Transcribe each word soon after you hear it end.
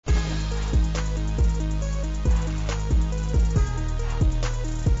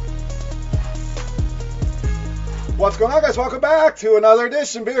What's going on, guys? Welcome back to another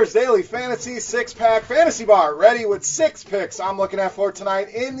edition, Beers Daily Fantasy 6-Pack Fantasy Bar, ready with 6 picks I'm looking at for tonight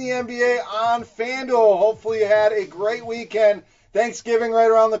in the NBA on FanDuel. Hopefully you had a great weekend. Thanksgiving right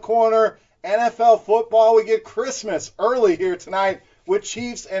around the corner. NFL football, we get Christmas early here tonight with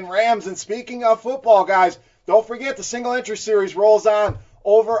Chiefs and Rams. And speaking of football, guys, don't forget the single entry series rolls on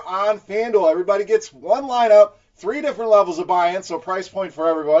over on FanDuel. Everybody gets one lineup, 3 different levels of buy-in, so price point for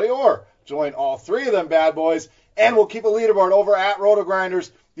everybody, or join all 3 of them bad boys. And we'll keep a leaderboard over at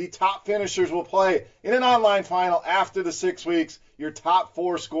RotoGrinders. The top finishers will play in an online final after the 6 weeks. Your top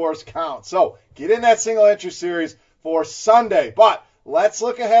 4 scores count. So get in that single entry series for Sunday. But let's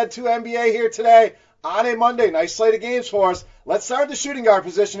look ahead to NBA here today on a Monday. Nice slate of games for us. Let's start the shooting guard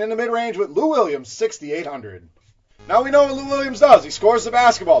position in the mid-range with Lou Williams, 6,800. Now we know what Lou Williams does. He scores the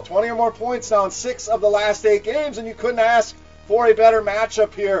basketball. 20 or more points now in 6 of the last 8 games, and you couldn't ask for a better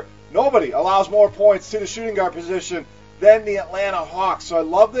matchup here. Nobody allows more points to the shooting guard position than the Atlanta Hawks. So I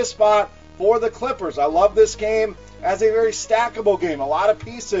love this spot for the Clippers. I love this game as a very stackable game. A lot of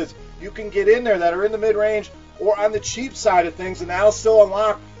pieces you can get in there that are in the mid-range or on the cheap side of things, and that'll still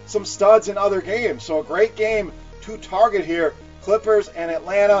unlock some studs in other games. So a great game to target here. Clippers and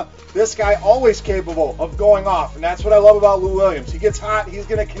Atlanta. This guy always capable of going off, and that's what I love about Lou Williams. He gets hot. He's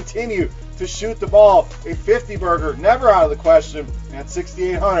going to continue to shoot the ball. A 50-burger, never out of the question. And at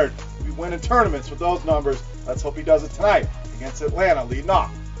 6,800, we win in tournaments with those numbers. Let's hope he does it tonight against Atlanta, leading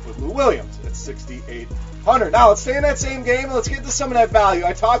off with Lou Williams at 6,800. Now, let's stay in that same game, and let's get to some of that value.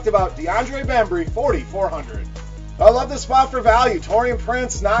 I talked about DeAndre Bembry, 4,400. I love this spot for value. Taurean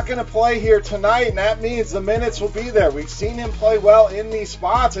Prince not going to play here tonight, and that means the minutes will be there. We've seen him play well in these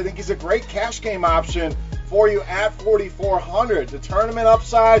spots. I think he's a great cash game option for you at 4,400. The tournament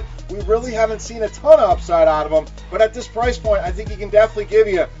upside, we really haven't seen a ton of upside out of him, but at this price point, I think he can definitely give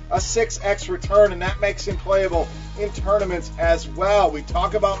you a 6x return, and that makes him playable in tournaments as well. We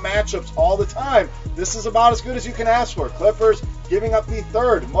talk about matchups all the time. This is about as good as you can ask for. Clippers giving up the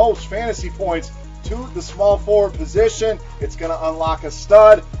 3rd most fantasy points to the small forward position. It's going to unlock a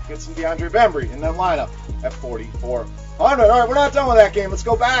stud. Get some DeAndre Bembry in that lineup at 4,400. All right, we're not done with that game. Let's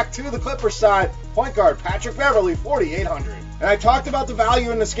go back to the Clippers side. Point guard Patrick Beverley, 4,800. And I talked about the value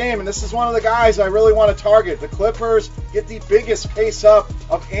in this game, and this is one of the guys I really want to target. The Clippers get the biggest pace up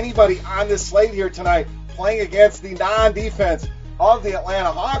of anybody on this slate here tonight, playing against the non-defense of the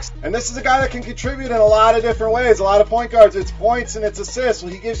Atlanta Hawks. And this is a guy that can contribute in a lot of different ways. A lot of point guards, it's points and it's assists.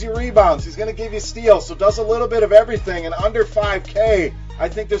 Well, he gives you rebounds. He's going to give you steals. So does a little bit of everything. And under 5K, I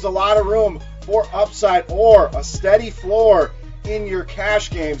think there's a lot of room for upside or a steady floor in your cash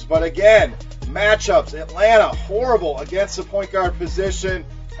games. But again, matchups, Atlanta, horrible against the point guard position.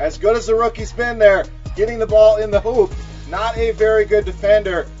 As good as the rookie's been there, getting the ball in the hoop, not a very good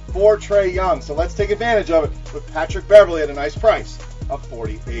defender for Trae Young. So let's take advantage of it with Patrick Beverley at a nice price of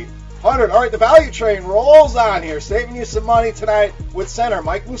 4,800. All right, the value train rolls on here, saving you some money tonight with center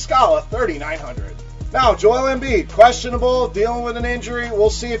Mike Muscala, 3,900. Now, Joel Embiid, questionable, dealing with an injury. We'll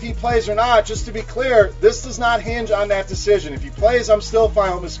see if he plays or not. Just to be clear, this does not hinge on that decision. If he plays, I'm still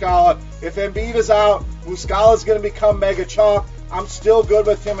fine with Muscala. If Embiid is out, Muscala is going to become mega chalk. I'm still good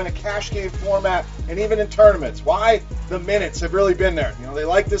with him in a cash game format and even in tournaments. Why? The minutes have really been there. You know, they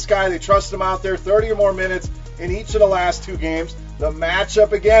like this guy. They trust him out there. 30 or more minutes in each of the last 2 games. The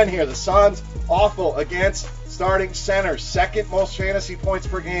matchup again here. The Suns, awful against starting centers. 2nd most fantasy points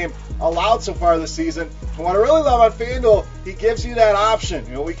per game allowed so far this season. And what I really love on FanDuel, he gives you that option.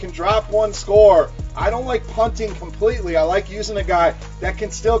 You know, we can drop one score. I don't like punting completely. I like using a guy that can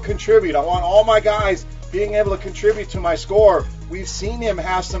still contribute. I want all my guys being able to contribute to my score. We've seen him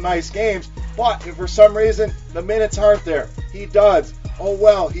have some nice games, but if for some reason the minutes aren't there, he does. Oh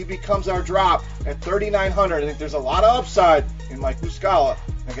well, he becomes our drop at 3,900. I think there's a lot of upside in Mike Muscala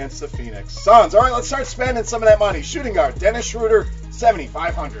against the Phoenix Suns. All right, let's start spending some of that money. Shooting guard Dennis Schroeder,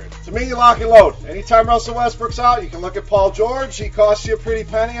 7,500. To me, you lock and load. Anytime Russell Westbrook's out, you can look at Paul George. He costs you a pretty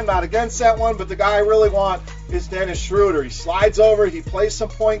penny. I'm not against that one, but the guy I really want is Dennis Schroeder. He slides over, he plays some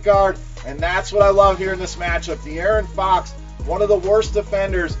point guard, and that's what I love here in this matchup. De'Aaron Fox, one of the worst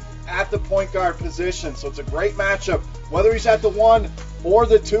defenders at the point guard position. So it's a great matchup. Whether he's at the 1 or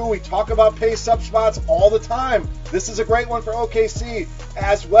the 2, we talk about pace up spots all the time. This is a great one for OKC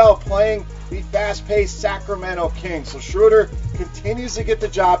as well, playing the fast-paced Sacramento Kings. So Schroeder continues to get the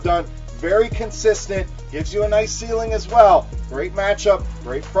job done. Very consistent. Gives you a nice ceiling as well. Great matchup.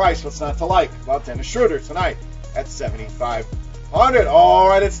 Great price. What's not to like about Dennis Schroeder tonight at 7,500. All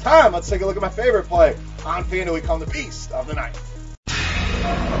right, it's time. Let's take a look at my favorite play on FanDuel. We call him the Beast of the Night.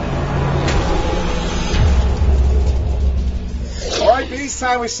 All right, Beast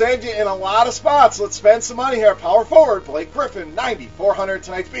time, we saved you in a lot of spots. Let's spend some money here. Power forward, Blake Griffin, 9,400,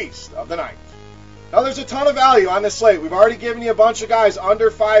 tonight's Beast of the night. Now, there's a ton of value on this slate. We've already given you a bunch of guys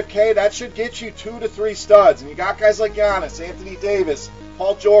under 5K. That should get you 2 to 3 studs. And you got guys like Giannis, Anthony Davis,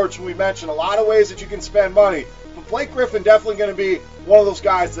 Paul George, who we mentioned. A lot of ways that you can spend money. But Blake Griffin definitely going to be one of those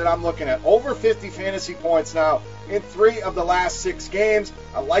guys that I'm looking at. Over 50 fantasy points now in 3 of the last 6 games.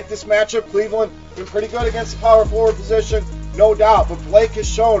 I like this matchup. Cleveland been pretty good against the power forward position, no doubt. But Blake has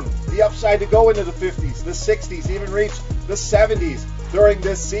shown the upside to go into the 50s, the 60s, even reach the 70s during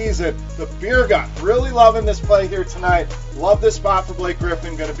this season. The Beer Gut, really loving this play here tonight. Love this spot for Blake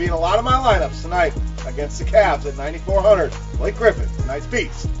Griffin. Going to be in a lot of my lineups tonight against the Cavs at 9,400. Blake Griffin, tonight's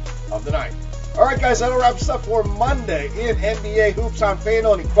Beast of the night. All right, guys, that'll wrap us up for Monday in NBA Hoops on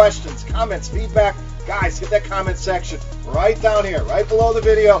FanDuel. Any questions, comments, feedback? Guys, hit that comment section right down here, right below the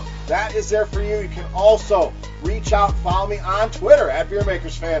video. That is there for you. You can also reach out, follow me on Twitter at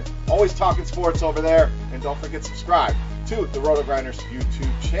Beermakersfan. Always talking sports over there. And don't forget to subscribe to the Roto Grinders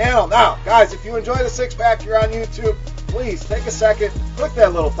YouTube channel. Now, guys, if you enjoy the six-pack here on YouTube, please take a second, click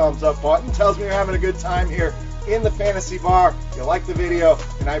that little thumbs up button. Tells me you're having a good time here in the fantasy bar. You like the video,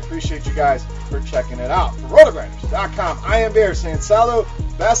 and I appreciate you guys for checking it out. For rotogrinders.com, I am Bear saying salut.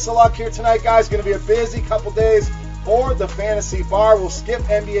 Best of luck here tonight, guys. Going to be a busy couple days for the fantasy bar. We'll skip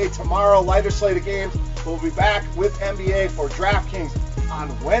NBA tomorrow, lighter slate of games. We'll be back with NBA for DraftKings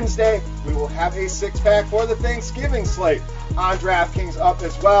on Wednesday. We will have a six-pack for the Thanksgiving slate on DraftKings up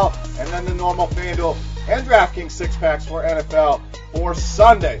as well. And then the normal FanDuel and DraftKings six-packs for NFL for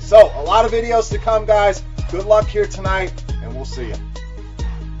Sunday. So a lot of videos to come, guys. Good luck here tonight, and we'll see you.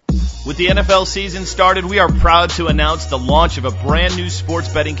 With the NFL season started, we are proud to announce the launch of a brand new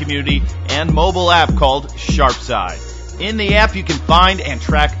sports betting community and mobile app called SharpSide. In the app, you can find and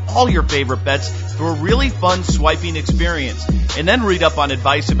track all your favorite bets through a really fun swiping experience, and then read up on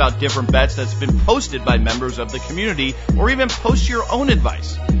advice about different bets that's been posted by members of the community, or even post your own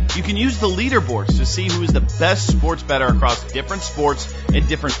advice. You can use the leaderboards to see who is the best sports bettor across different sports and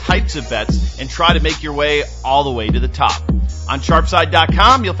different types of bets, and try to make your way all the way to the top. On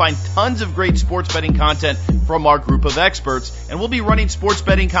sharpside.com, you'll find tons of great sports betting content from our group of experts, and we'll be running sports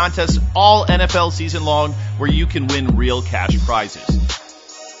betting contests all NFL season long where you can win real cash prizes.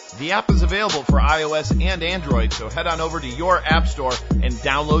 The app is available for iOS and Android, so head on over to your app store and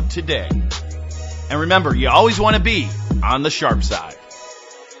download today. And remember, you always want to be on the sharp side.